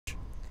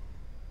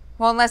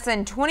Well, in less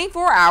than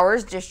 24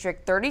 hours,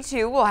 District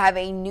 32 will have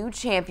a new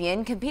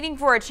champion. Competing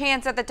for a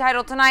chance at the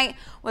title tonight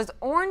was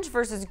Orange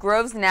versus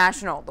Groves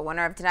National. The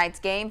winner of tonight's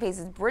game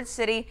faces Bridge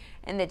City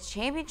in the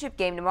championship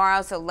game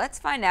tomorrow, so let's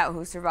find out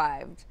who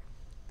survived.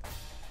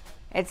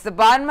 It's the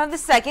bottom of the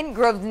second.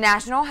 Groves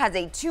National has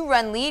a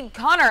 2-run lead.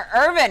 Connor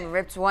Irvin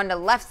rips one to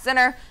left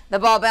center. The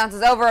ball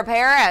bounces over a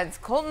pair as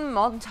Colton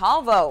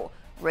Montalvo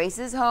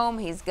races home.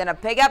 He's going to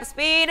pick up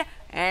speed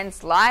and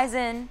slides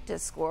in to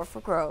score for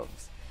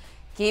Groves.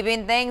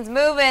 Keeping things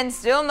moving,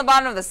 still in the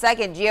bottom of the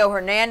second, Gio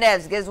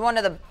Hernandez gives one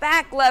to the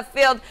back left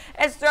field.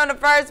 It's thrown to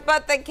first,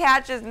 but the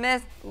catch is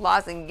missed.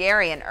 Lawson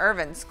Gary and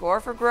Irvin score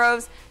for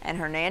Groves, and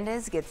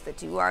Hernandez gets the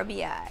 2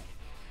 RBI.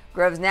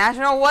 Groves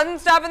National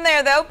wasn't stopping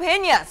there, though.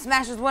 Pena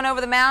smashes one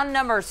over the mound.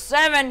 Number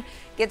 7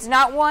 gets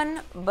not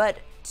 1, but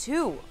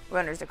 2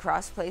 runners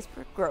across place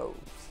for Groves.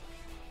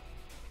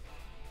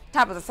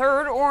 Top of the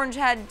third, Orange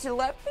had to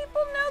let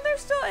people know they're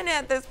still in it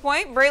at this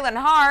point. Braylon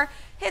Haar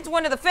hits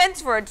one to the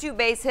fence for a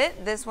 2-base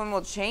hit. This one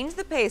will change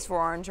the pace for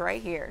Orange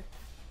right here.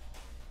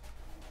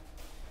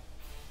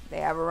 They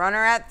have a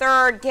runner at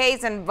third.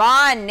 Case and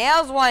Vaughn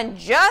nails one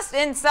just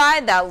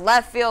inside that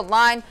left field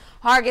line.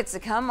 Haar gets to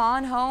come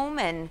on home,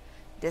 and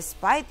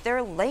despite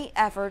their late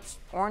efforts,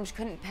 Orange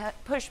couldn't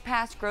push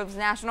past Groves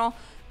National.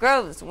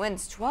 Groves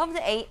wins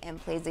 12-8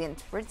 and plays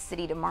against Bridge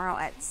City tomorrow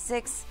at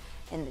 6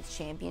 in the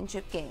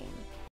championship game.